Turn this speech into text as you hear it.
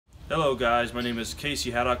Hello guys, my name is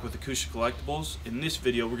Casey Haddock with Acoustic Collectibles. In this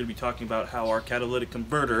video we're going to be talking about how our catalytic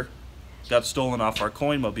converter got stolen off our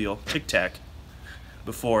Coinmobile Tic Tac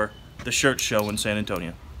before the shirt show in San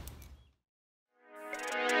Antonio.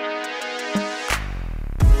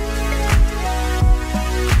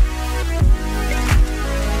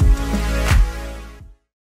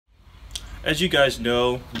 As you guys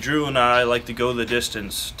know, Drew and I like to go the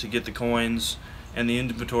distance to get the coins and the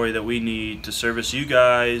inventory that we need to service you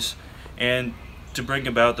guys and to bring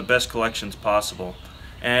about the best collections possible.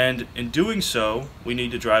 And in doing so, we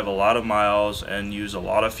need to drive a lot of miles and use a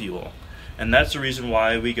lot of fuel. And that's the reason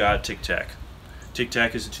why we got Tic Tac. Tic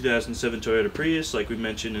Tac is a 2007 Toyota Prius, like we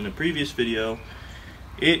mentioned in a previous video.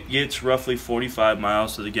 It gets roughly 45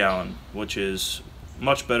 miles to the gallon, which is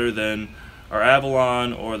much better than our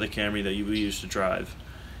Avalon or the Camry that we used to drive.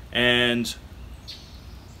 And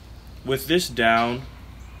with this down,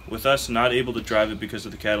 with us not able to drive it because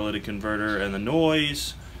of the catalytic converter and the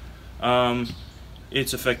noise,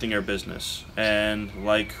 it's affecting our business. And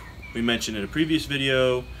like we mentioned in a previous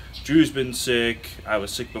video, Drew's been sick, I was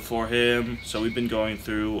sick before him, so we've been going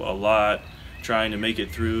through a lot trying to make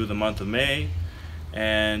it through the month of May,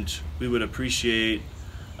 and we would appreciate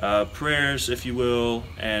prayers, if you will,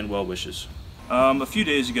 and well wishes. A few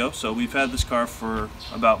days ago, so we've had this car for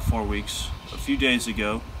about 4 weeks. A few days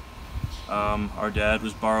ago, our dad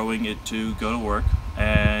was borrowing it to go to work,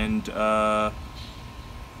 and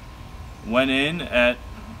went in at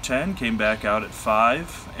 10, came back out at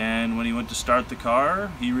 5, and when he went to start the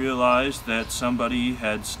car, he realized that somebody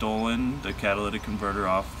had stolen the catalytic converter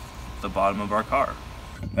off the bottom of our car.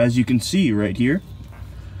 As you can see right here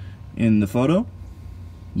in the photo,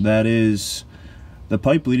 that is the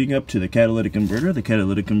pipe leading up to the catalytic converter. The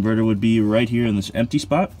catalytic converter would be right here in this empty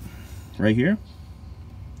spot, right here.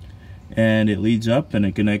 And it leads up and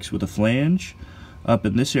it connects with a flange up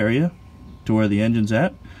in this area to where the engine's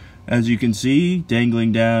at. As you can see,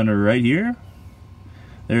 dangling down right here,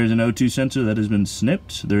 there's an O2 sensor that has been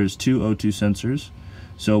snipped. There's two O2 sensors.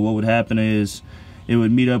 So what would happen is it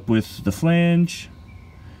would meet up with the flange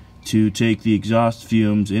to take the exhaust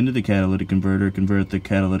fumes into the catalytic converter, convert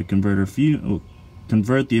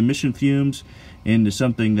the emission fumes into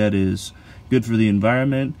something that is good for the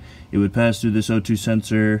environment. It would pass through this O2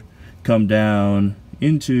 sensor, come down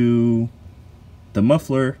into the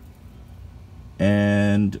muffler,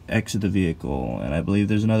 and exit the vehicle. And I believe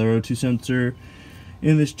there's another O2 sensor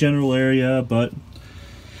in this general area, but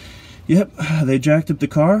yep, they jacked up the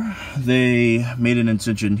car. They made an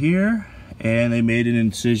incision here, and they made an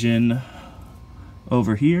incision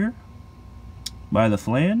over here by the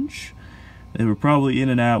flange. They were probably in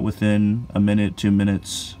and out within a minute, 2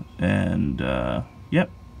 minutes, and yep,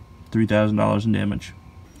 $3,000 in damage.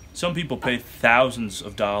 Some people pay thousands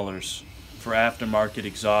of dollars for aftermarket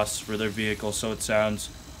exhausts for their vehicle so it sounds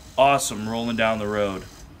awesome rolling down the road.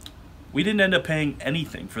 We didn't end up paying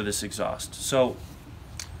anything for this exhaust, so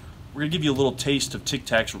we're gonna give you a little taste of Tic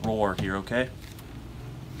Tac's roar here, okay?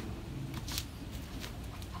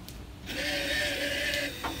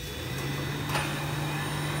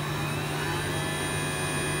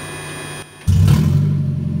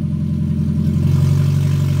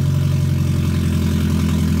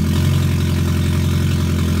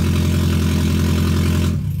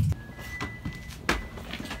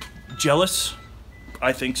 Jealous?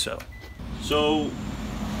 I think so. So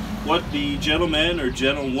what the gentleman or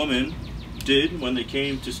gentlewoman did when they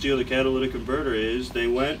came to steal the catalytic converter is they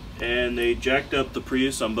went and they jacked up the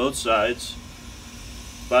Prius on both sides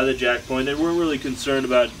by the jack point. They weren't really concerned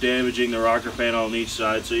about damaging the rocker panel on each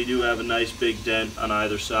side, so you do have a nice big dent on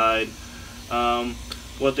either side.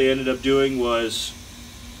 What they ended up doing was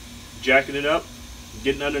jacking it up,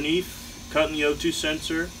 getting underneath, cutting the O2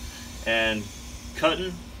 sensor, and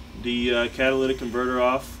cutting the catalytic converter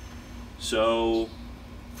off. So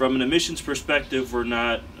from an emissions perspective, we're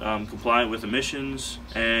not compliant with emissions,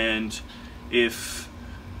 and if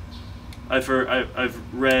I've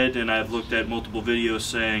read and I've looked at multiple videos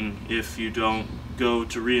saying if you don't go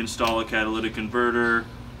to reinstall a catalytic converter,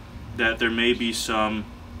 that there may be some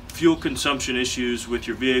fuel consumption issues with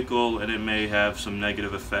your vehicle and it may have some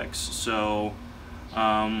negative effects. So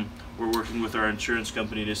we're working with our insurance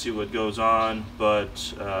company to see what goes on, but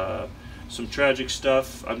some tragic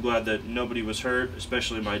stuff. I'm glad that nobody was hurt,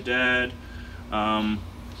 especially my dad.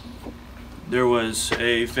 There was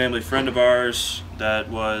a family friend of ours that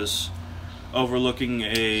was overlooking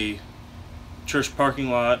a church parking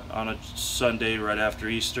lot on a Sunday right after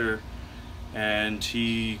Easter, and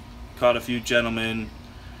he caught a few gentlemen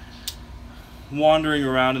wandering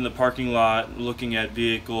around in the parking lot looking at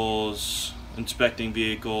vehicles, inspecting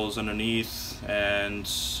vehicles underneath, and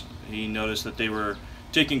He noticed that they were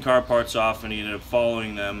taking car parts off, and he ended up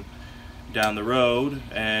following them down the road,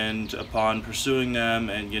 and upon pursuing them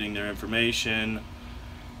and getting their information,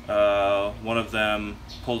 one of them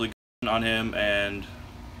pulled a gun on him and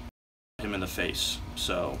hit him in the face.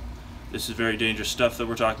 So this is very dangerous stuff that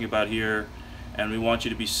we're talking about here, and we want you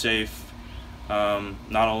to be safe,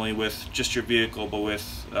 not only with just your vehicle, but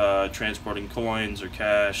with transporting coins or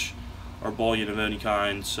cash or bullion of any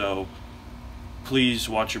kind. So please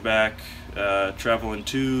watch your back, travel in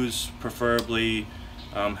twos, preferably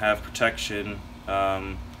have protection,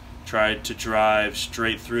 try to drive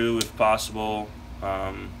straight through if possible,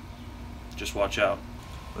 just watch out.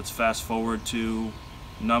 Let's fast forward to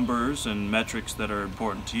numbers and metrics that are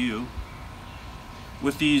important to you.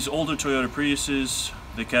 With these older Toyota Priuses,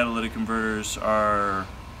 the catalytic converters are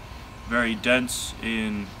very dense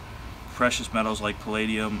in precious metals like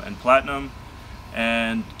palladium and platinum,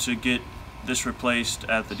 and to get this replaced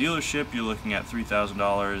at the dealership, you're looking at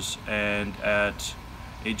 $3,000, and at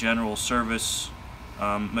a general service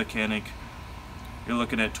mechanic, you're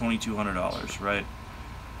looking at $2,200, right?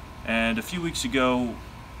 And a few weeks ago,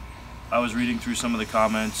 I was reading through some of the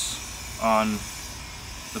comments on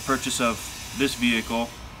the purchase of this vehicle,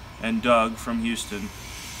 and Doug from Houston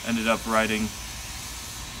ended up writing,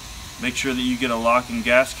 make sure that you get a locking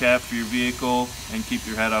gas cap for your vehicle and keep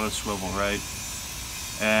your head on a swivel, right?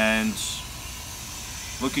 And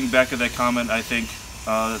looking back at that comment, I think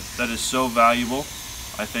that is so valuable.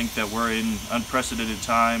 I think that we're in unprecedented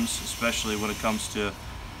times, especially when it comes to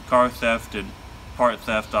car theft and part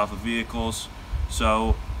theft off of vehicles.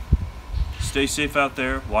 So stay safe out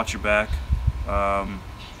there, watch your back.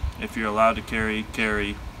 If you're allowed to carry,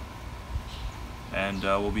 carry, and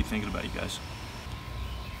we'll be thinking about you guys.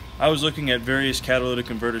 I was looking at various catalytic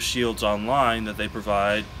converter shields online that they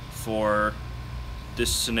provide for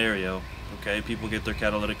this scenario. Okay, people get their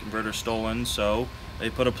catalytic converter stolen, so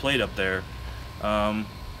they put a plate up there.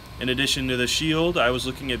 In addition to the shield, I was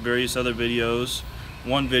looking at various other videos.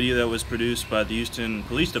 One video that was produced by the Houston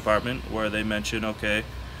Police Department, where they mention, okay,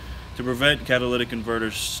 to prevent catalytic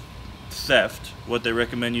converter theft, what they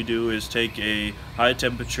recommend you do is take a high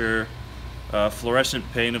temperature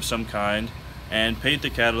fluorescent paint of some kind and paint the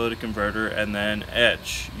catalytic converter, and then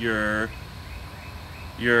etch your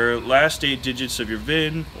last 8 digits of your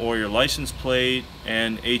VIN or your license plate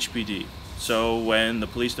and HPD. So when the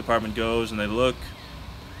police department goes and they look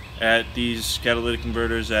at these catalytic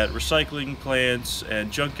converters at recycling plants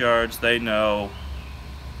and junkyards, they know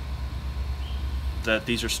that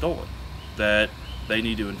these are stolen, that they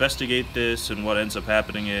need to investigate this. And what ends up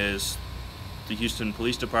happening is the Houston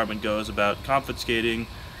Police Department goes about confiscating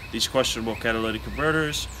these questionable catalytic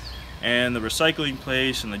converters, and the recycling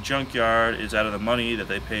place and the junkyard is out of the money that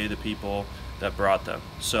they pay the people that brought them.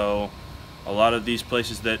 So a lot of these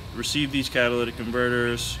places that receive these catalytic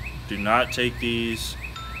converters do not take these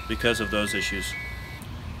because of those issues.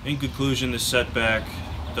 In conclusion, this setback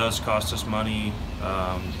does cost us money,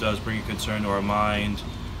 does bring a concern to our mind,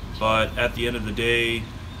 but at the end of the day,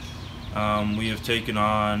 we have taken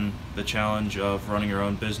on the challenge of running our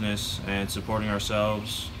own business and supporting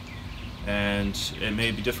ourselves. And it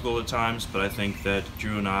may be difficult at times, but I think that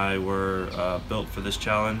Drew and I were built for this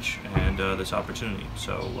challenge and this opportunity.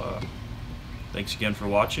 So thanks again for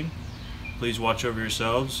watching. Please watch over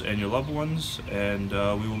yourselves and your loved ones, and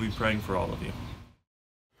we will be praying for all of you.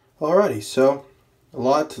 Alrighty, so a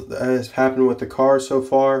lot has happened with the car so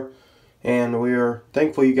far, and we are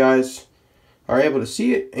thankful you guys are able to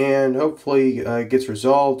see it, and hopefully it gets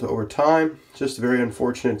resolved over time. Just a very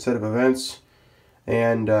unfortunate set of events.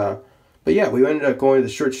 And but yeah, we ended up going to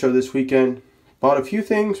the SHOT Show this weekend. Bought a few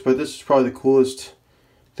things, but this is probably the coolest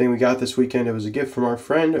thing we got this weekend. It was a gift from our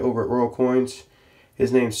friend over at Royal Coins.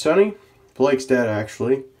 His name's Sonny, Blake's dad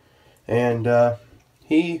actually. And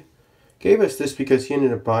he gave us this because he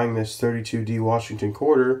ended up buying this 32D Washington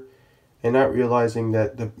quarter and not realizing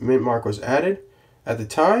that the mint mark was added at the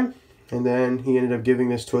time. And then he ended up giving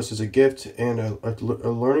this to us as a gift and a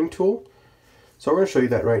learning tool. So we're going to show you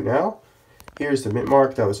that right now. Here's the mint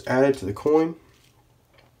mark that was added to the coin.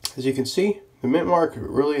 As you can see, the mint mark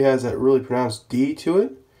really has that really pronounced D to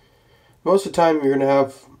it. Most of the time you're going to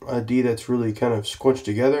have a D that's really kind of squinched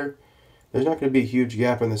together. There's not going to be a huge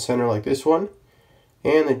gap in the center like this one.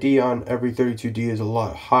 And the D on every 32D is a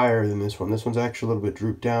lot higher than this one. This one's actually a little bit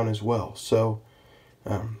drooped down as well. So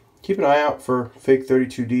keep an eye out for fake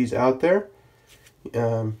 32Ds out there.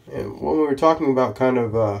 And when we were talking about kind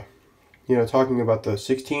of talking about the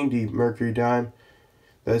 16D mercury dime,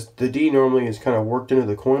 the D normally is kind of worked into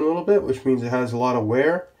the coin a little bit, which means it has a lot of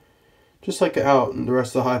wear, just like how the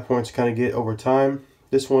rest of the high points kind of get over time.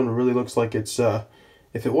 This one really looks like it's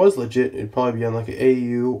If it was legit, it'd probably be on like an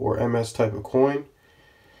AU or MS type of coin.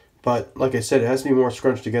 But like I said, it has to be more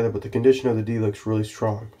scrunched together, but the condition of the D looks really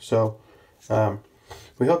strong. So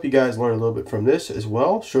we hope you guys learn a little bit from this as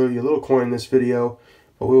well. Show you a little coin in this video,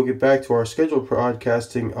 but we will get back to our scheduled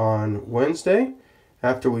broadcasting on Wednesday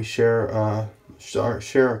after we share our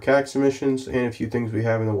CAC submissions and a few things we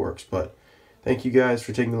have in the works. But thank you guys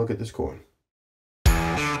for taking a look at this coin.